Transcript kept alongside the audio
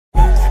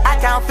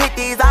count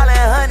 50s, all in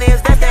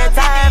hundreds, that's that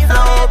time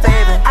flow,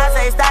 baby. I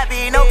say stop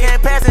it, no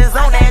comparisons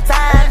on that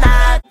time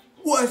now.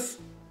 What's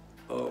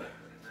up,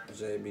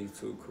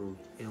 JB2 Crew?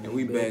 And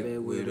we back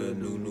with a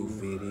new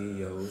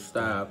video.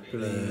 Stop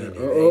playing. It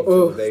ain't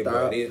Tuesday,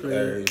 but it's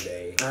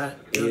Thursday. It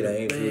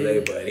ain't Tuesday,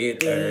 but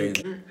it's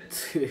Thursday.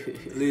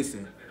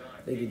 Listen,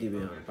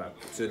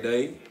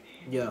 today,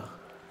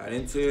 I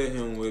didn't tell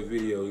him what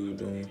video we were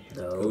doing.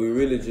 No. We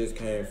really just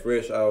came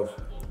fresh off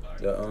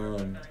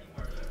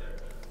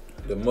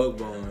the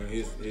mukbang.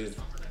 His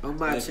on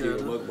my channel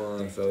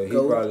mukbang, so he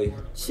probably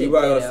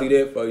gonna see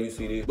that before you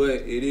see this. But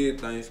it is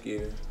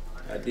Thanksgiving.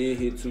 I did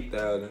hit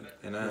 2,000,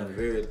 and I am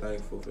very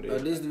thankful for that. Oh,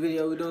 this the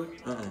video we doing?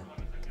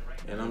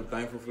 And I'm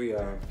thankful for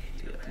y'all.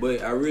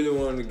 But I really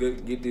wanted to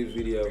get this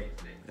video,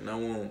 and I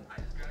want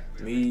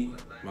me,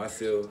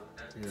 myself,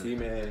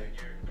 T-Man,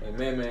 and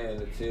Man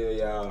to tell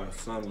y'all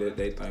something that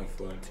they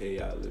thankful for and tell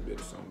y'all a little bit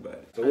of something about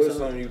it. So what's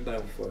something you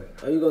thankful for?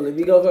 Are you gonna let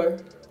me go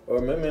first? Or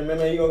Man, you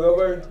gonna go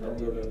first? I'm gonna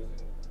go first.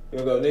 You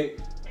gonna go, Nick?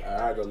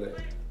 I'll go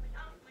last.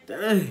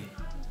 Dang.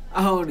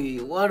 I don't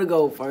even want to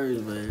go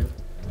first, man.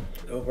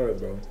 Go first,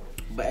 bro.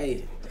 But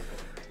hey,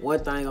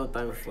 one thing I'm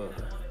thankful for.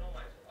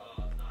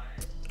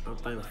 I'm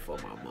thankful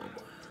for my mama.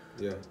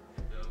 Yeah.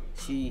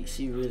 She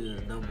really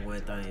the number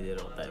one thing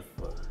that I'm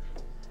thankful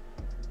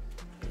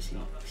for.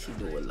 She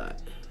do a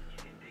lot.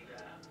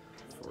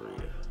 For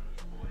real.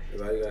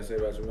 What you gotta say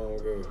about your mama,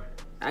 girl?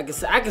 I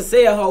can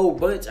say a whole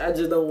bunch. I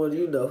just don't want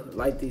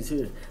like these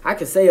here. I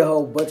can say a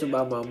whole bunch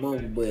about my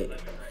mama, but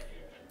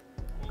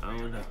I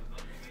don't know.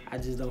 I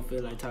just don't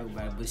feel like talking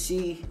about it. But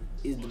she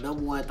is the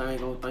number one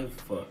thing I'm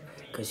thankful for.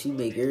 Cause she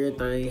make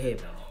everything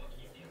happen.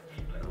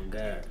 Oh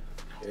God.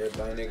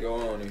 Everything that go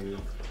on in here,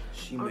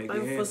 she make it happen. I'm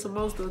thankful for some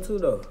more stuff too,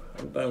 though.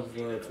 I'm thankful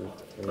for her too.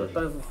 I'm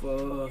thankful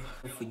for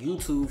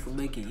YouTube, for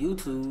making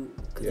YouTube.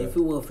 Cause if it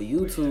wasn't for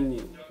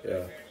YouTube,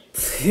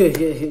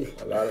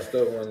 a lot of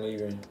stuff wasn't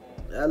even.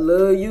 I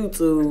love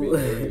YouTube.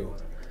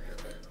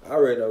 I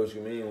already know what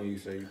you mean when you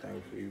say you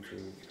thankful for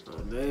YouTube.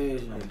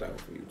 Amazing. I'm thankful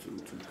for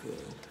YouTube too,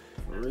 cuz.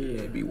 For real.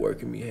 They be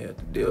working me half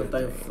to death. I'm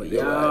thankful for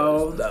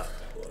y'all.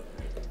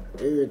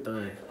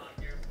 Everything.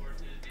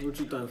 What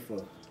you thankful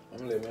for? I'm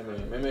gonna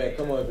let Man,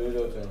 come on, do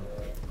your turn.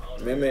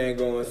 Man,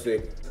 going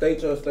sick.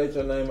 State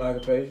your name and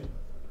occupation.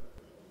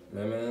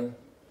 Man.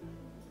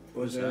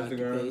 What's your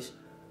Instagram? Occupation?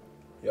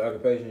 Your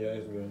occupation, your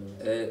Instagram.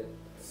 At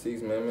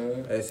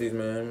 6Man. At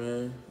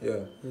 6Man,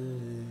 yeah.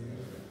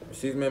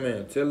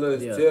 6Man, tell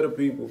the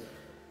people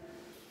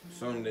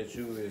something that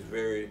you is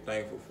very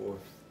thankful for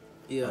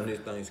on this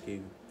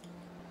Thanksgiving.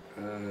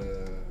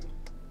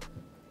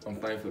 I'm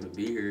thankful to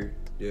be here.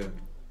 Yeah.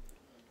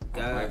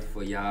 I'm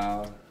thankful for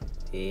y'all.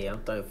 Yeah, I'm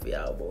thankful for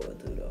y'all boys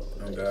too, though.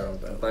 I'm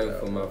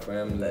thankful for my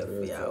family. I'm thankful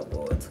for y'all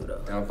boys too,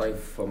 though. And I'm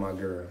thankful for my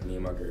girl, me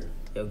and my girl.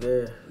 Your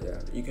girl? Yeah.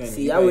 You can't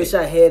see, I wish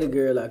I had a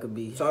girl I could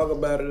be. Talk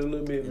about it a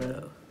little bit,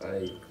 man.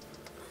 Like,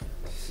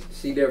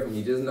 she there for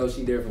me. Just know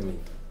she there for me.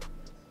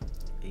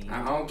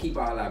 I don't keep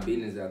all our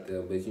business out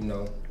there, but I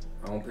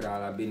don't put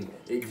all our business.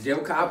 Just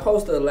because I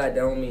post her a lot, that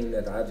don't mean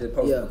nothing. I just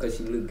post her because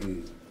she look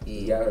good.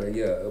 You gotta,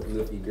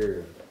 uplift your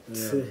girl.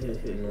 Yeah.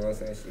 You know what I'm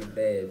saying? She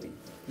bad, B.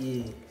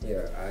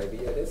 Yeah,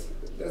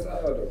 that's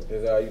all though.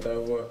 That's all you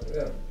thankful for?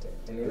 Yeah.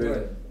 And then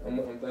really?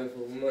 Money. I'm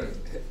thankful for money.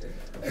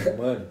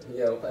 Money?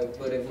 Yeah, I'm thankful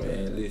for that money.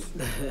 Man,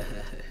 listen.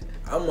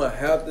 I'm gonna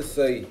have to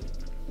say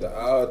the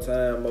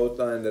all-time most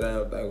thing that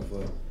I'm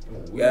thankful for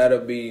gotta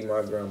be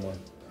my grandma.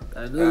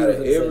 I knew out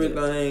of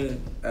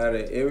everything,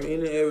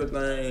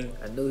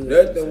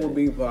 nothing would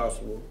be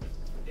possible.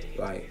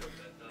 Like,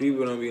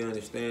 people don't be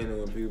understanding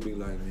when people be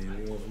like,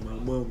 man, we want for my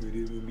mama,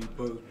 this would be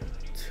possible.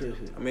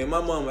 I mean,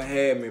 my mama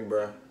had me,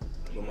 bro,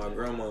 but my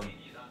grandma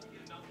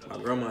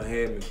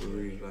had me for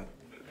real. Like,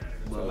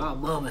 well, my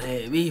mama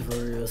had me for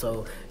real.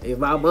 So if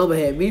my mama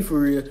had me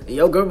for real and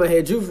your grandma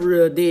had you for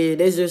real, then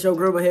that's just your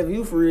grandma having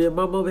you for real.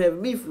 My mama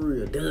having me for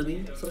real,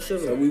 dummy.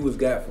 So we was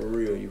got for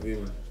real. You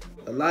feel me?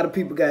 A lot of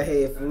people got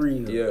had for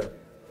real. Yeah.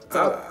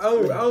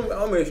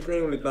 I'm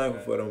extremely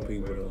thankful for them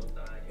people though,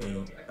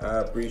 and I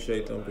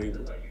appreciate them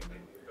people.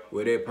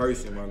 With that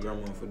person, my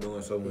grandma, for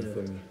doing so much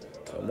for me.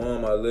 So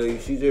Mom, I love you.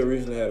 She just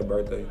recently had a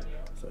birthday.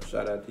 So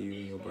shout out to you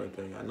on your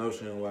birthday. I know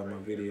she don't watch my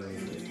videos.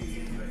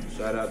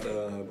 Shout out to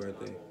her on her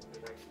birthday.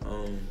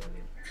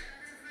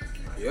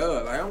 Yeah,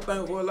 like I'm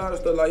thankful for a lot of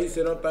stuff. Like you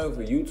said, I'm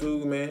thankful for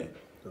YouTube, man.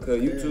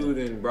 Cause YouTube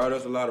done brought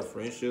us a lot of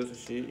friendships and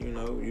shit,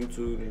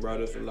 YouTube done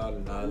brought us a lot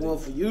of knowledge. Well,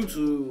 for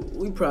YouTube,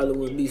 we probably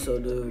wouldn't be so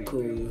damn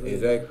cool.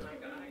 Exactly.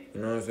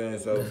 You know what I'm saying?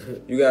 So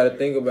you gotta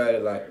think about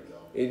it like,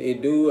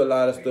 it do a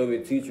lot of stuff,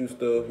 it teach you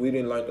stuff. We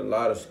didn't learn a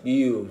lot of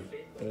skills,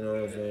 you know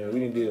what I'm saying? We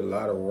didn't did a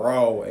lot of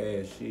raw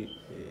ass shit.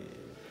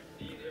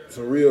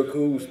 Some real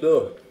cool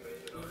stuff.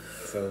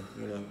 So,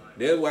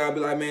 that's why I be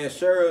like, man,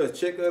 share us,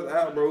 check us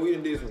out, bro. We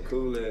done did some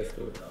cool ass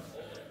stuff.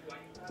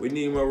 We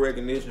need more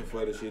recognition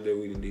for the shit that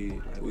we done did.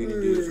 Like, we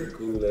done did some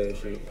cool ass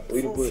shit.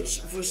 We done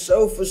for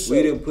sure.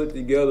 We done put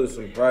together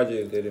some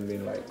projects that have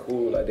been like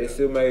cool. Like that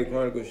Silmatic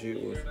Chronicle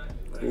shit was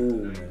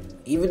cool, man.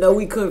 Even though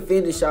we couldn't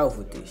finish off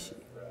with this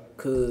shit,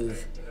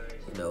 cause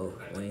You know,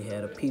 we ain't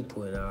had the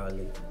people and all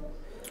this.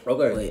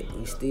 Okay. But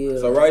we still.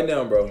 So right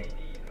now, bro,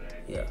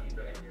 Yeah.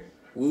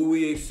 will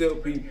we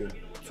accept people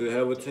to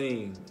have a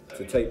team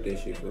to take that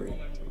shit for you?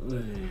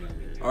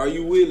 Are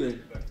you willing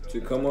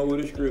to come up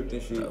with a script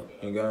and shit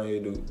and go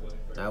ahead and do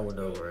it? I would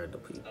know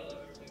random people.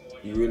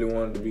 You really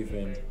wanted to be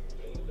family?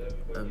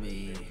 I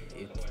mean,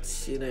 if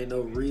shit ain't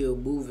no real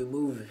movie,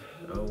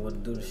 I don't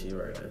want to do the shit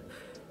right now.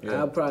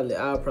 Yeah. I'll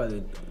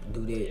probably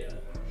do that.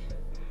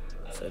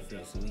 So if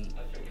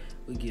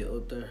we get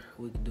up there,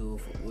 we can do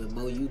it with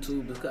more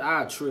YouTubers. Cause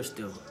I trust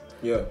them.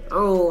 Yeah. I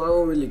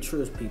don't really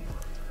trust people.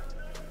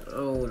 I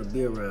don't want to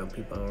be around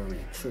people I don't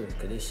really trust,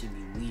 cause that shit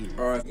be weird.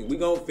 All right, we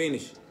gonna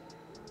finish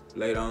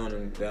later on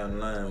and down the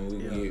line.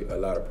 We can get a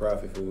lot of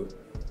profit for it,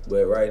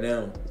 but right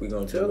now we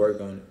gonna just work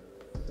on it.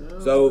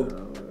 So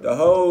the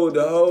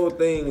whole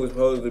thing was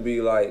supposed to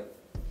be like,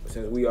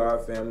 since we are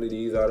a family,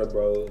 these are the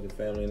bros, the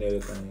family and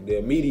everything, the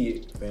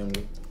immediate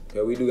family.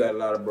 Cause we do got a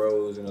lot of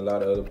bros in a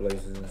lot of other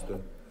places and stuff.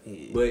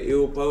 Yeah. But it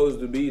was supposed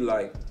to be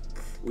like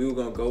we were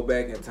gonna go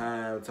back in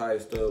time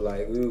type stuff.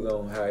 Like we were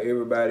gonna how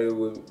everybody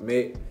was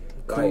met.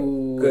 Like,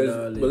 Cool,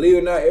 cause believe it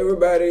or not,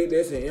 everybody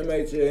that's in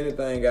MHL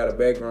anything got a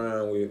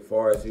background with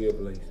Forest Hill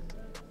Place,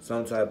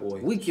 some type of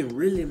way. We can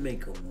really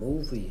make a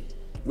movie.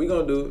 We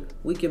gonna do it.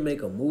 We can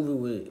make a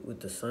movie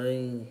with the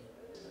same.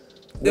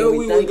 That's what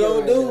we was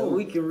gonna do.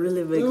 We can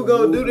really make. We were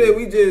gonna do that.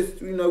 We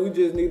just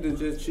need to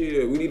just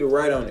chill. We need to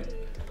write on it.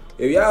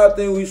 If y'all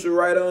think we should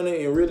write on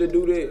it and really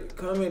do that,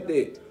 comment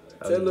that.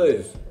 Tell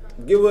us.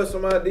 Give us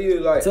some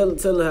ideas. Like tell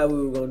them how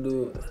we were gonna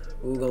do it.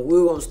 We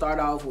were gonna start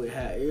off with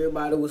how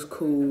everybody was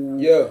cool.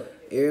 Yeah.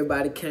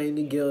 Everybody came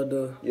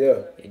together.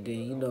 Yeah. And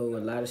then a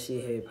lot of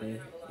shit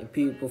happened and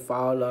people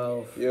fall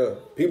off. Yeah.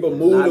 People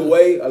moved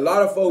away. A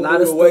lot of folks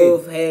moved away. A lot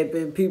of stuff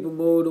happened. People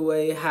moved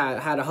away.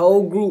 How the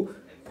whole group,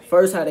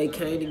 first how they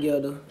came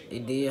together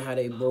and then how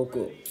they broke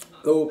up.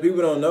 So what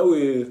people don't know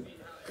is,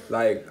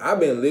 like, I've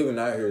been living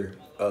out here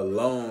a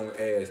long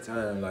ass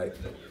time. Like,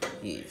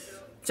 yes.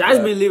 Josh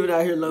been living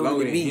out here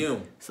longer than me.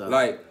 him. So.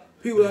 Like,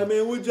 people like,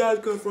 man, where Josh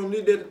come from?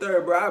 This, that, the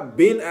third, bro. I've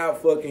been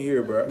out fucking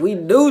here, bro. We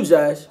knew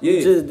Josh. Yeah.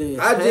 We just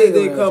didn't I just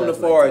didn't come to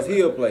Forest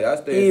Hill play. I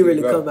stayed. He didn't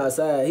really come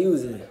outside. He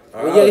was in.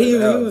 He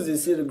was in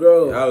Cedar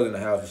Grove. I was in the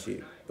house and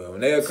shit. But when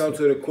they'll come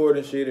to the court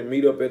and shit and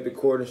meet up at the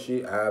court and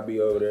shit, I'll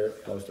be over there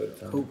most of the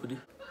time. Hoopity.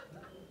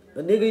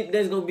 A nigga,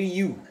 that's gonna be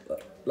you.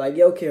 Like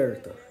your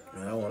character.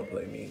 Man, I want to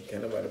play me.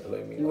 Can't nobody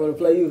play me. You want to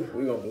play you?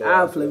 We gonna play.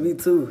 I'll play me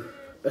too.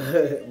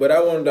 But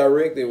I want to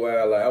direct it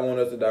while, like, I want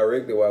us to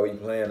direct it while we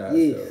playing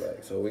ourselves,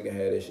 like, so we can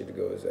have that shit to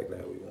go exactly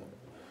how we want.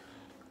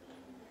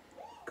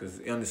 Cause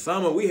in the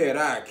summer we had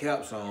our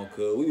caps on,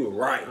 cause we were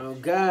right. Oh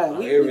God,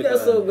 we got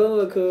so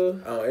going,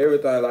 cuz. On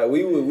everything, like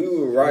we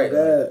were right.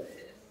 Oh, God.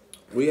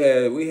 We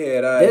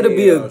had our. That'll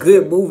be a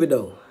good movie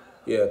though.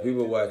 Yeah,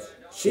 people watch.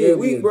 Shit,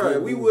 we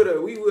would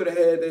have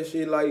had that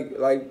shit like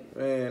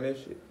man, that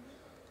shit.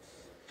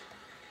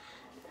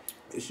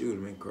 This shit would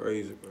have been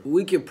crazy, bro.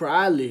 We could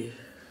probably.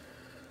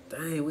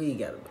 Dang, we ain't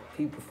got enough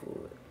people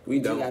for it. We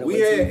don't. We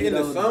had in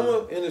the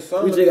summer.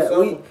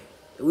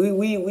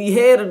 We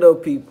had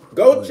enough people.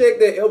 Go check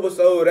that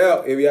episode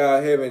out if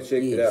y'all haven't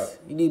checked it out.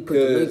 You need to put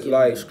the link in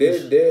like the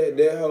description.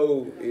 that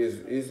whole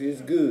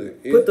is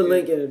good. Put the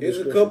link in the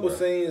description. It's a couple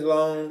scenes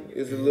long.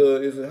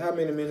 How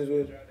many minutes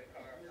was it?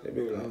 It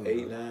was like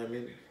 8-9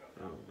 minutes.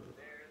 I don't know.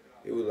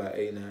 It was like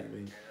 8-9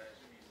 minutes.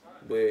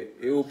 But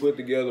it was put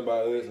together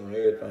by us and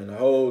everything. The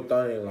whole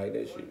thing like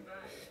that shit.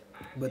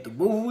 But the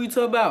movie we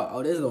talk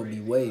about, that's gonna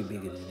be way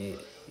bigger than that.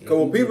 Cause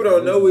what people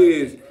don't know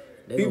is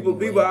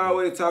people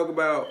always talk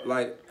about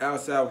like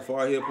outside of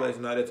Far Hill Place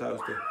and all that type of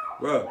stuff.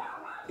 Bro,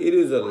 it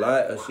is a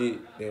lot of shit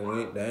that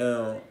went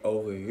down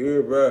over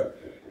here, bro.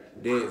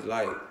 That's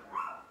like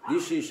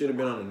this shit should have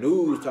been on the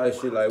news type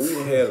shit. Like we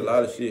done had a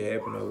lot of shit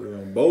happen over here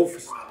on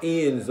both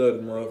ends of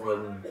the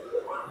motherfucking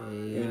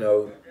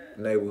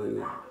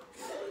neighborhood.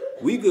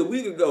 We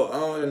could go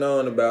on and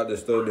on about the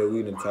stuff that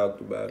we done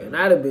talked about. And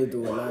I'd have been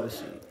through a lot of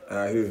shit.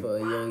 Out here. For a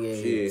young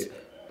age. Shit.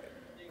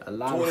 A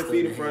lot 20 of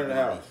feet in front of the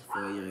house. For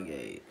a young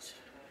age.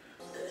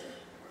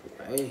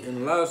 Hey. And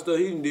a lot of stuff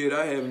he did,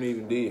 I haven't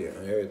even did.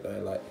 And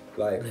everything like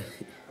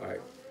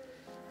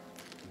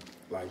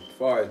as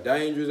far as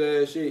dangerous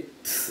ass shit,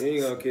 you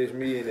ain't gonna catch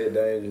me in that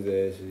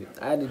dangerous ass shit.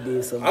 I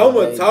did something. I'm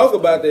gonna talk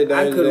about that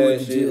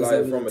dangerous ass shit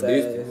like from a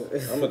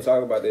distance. I'm gonna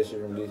talk about that shit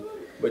from a distance.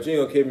 But you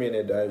ain't gonna catch me in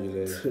that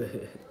dangerous ass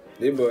shit.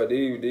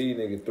 These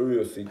niggas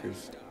thrill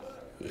seekers.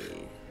 Yeah.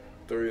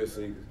 Thrill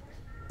seekers.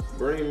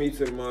 Bring me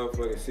to the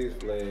motherfucking Six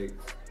Flags.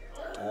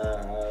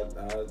 I'll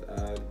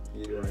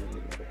get it right.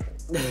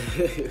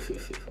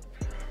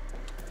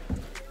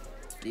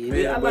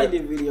 Yeah, I like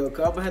this video,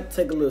 cause I'm gonna have to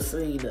take a little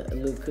scene, a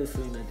little cut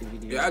scene at the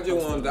video. Yeah, I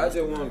just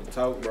want to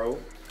talk, bro.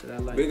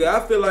 Because I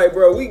feel like,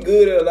 bro, we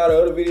good at a lot of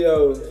other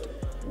videos,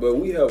 but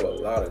we have a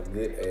lot of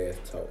good ass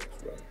talks,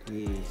 bro.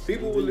 Yes.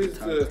 People will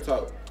listen to us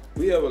talk.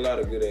 We have a lot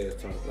of good ass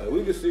talks. Like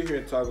we can sit here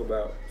and talk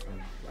about some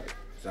like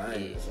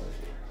science or some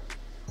shit.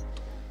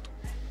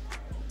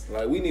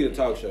 Like, we need a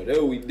talk show. That's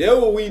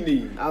what we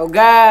need. Oh,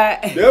 God.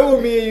 That's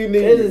what me and you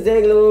need. That's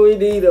exactly what we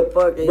need, a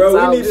fucking Bro,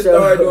 talk we need to show.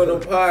 start doing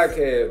them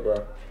podcasts,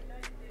 bro.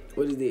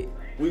 What is it?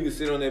 We can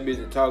sit on that bitch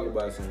and talk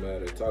about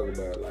somebody. Talk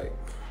about, like,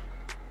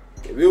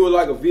 if it was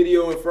like a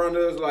video in front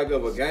of us, like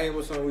of a game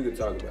or something, we could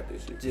talk about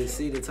this shit. Just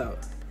see the talk.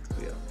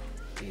 Yeah.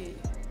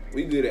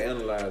 We good at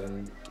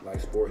analyzing, like,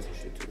 sports and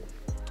shit, too.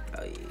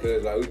 Oh, yeah.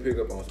 Because, like, we pick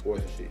up on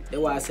sports and shit. That's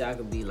why I say I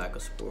could be like a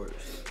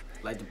sports.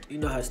 Like, you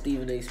know how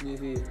Stephen A.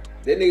 Smith is?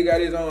 That nigga got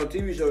his own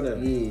TV show now.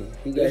 Yeah,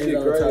 he got This his shit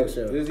own crazy. talk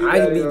show. This he I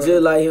got can be his just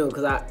own- like him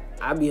because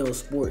I be on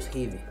sports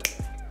heavy.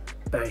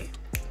 Bang.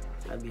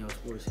 I be on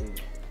sports heavy.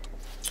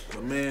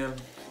 But, man,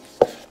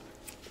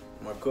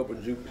 my cup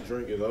of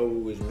drink is over,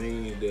 which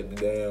means that the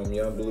damn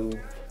Young Blue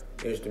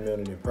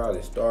instrumental that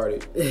probably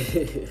started.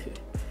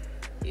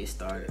 It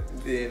started.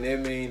 Then that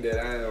means that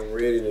I am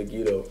ready to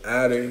get up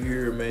out of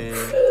here, man.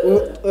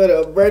 What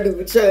a brand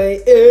new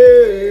chain.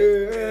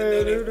 Hey,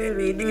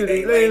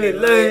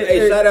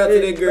 shout out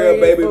to that girl,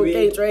 Baby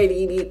V.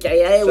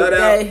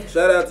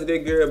 Shout out to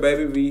that girl,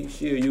 Baby V.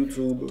 She a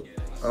YouTuber.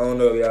 I don't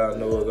know if y'all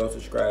know her. Go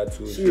subscribe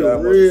to her. She She a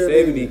almost real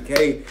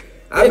 70K.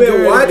 I've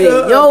been watching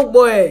her. Young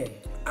boy.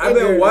 I've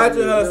been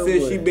watching her Young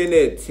since boy. she been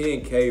at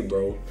 10K,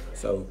 bro.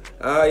 So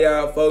all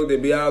y'all folks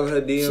that be all in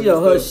her DM, She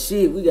on her and stuff,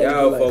 shit. We gotta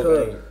y'all be like folks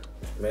her. ain't.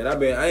 Man,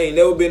 I ain't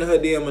never been in her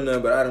DM or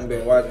nothing, but I done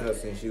been watching her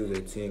since she was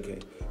at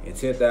 10K and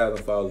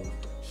 10,000 followers.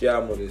 She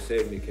almost at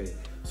 70K.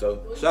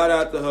 So shout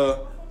out to her.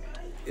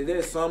 Is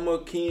that Summer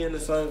kin or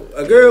something?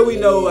 A girl we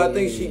know, I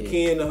think she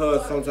kin to her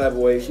some type of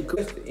way.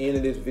 That's the end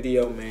of this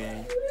video,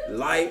 man.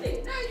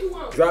 Like,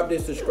 drop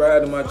this,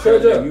 subscribe to my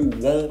channel if you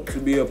want to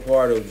be a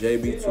part of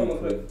JB2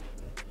 Crew.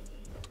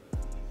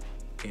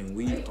 And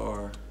we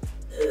are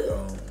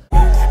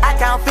I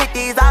count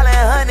 50s, all in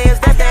hundreds,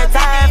 that's that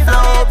time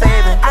flow,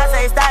 baby. I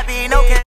say stop being no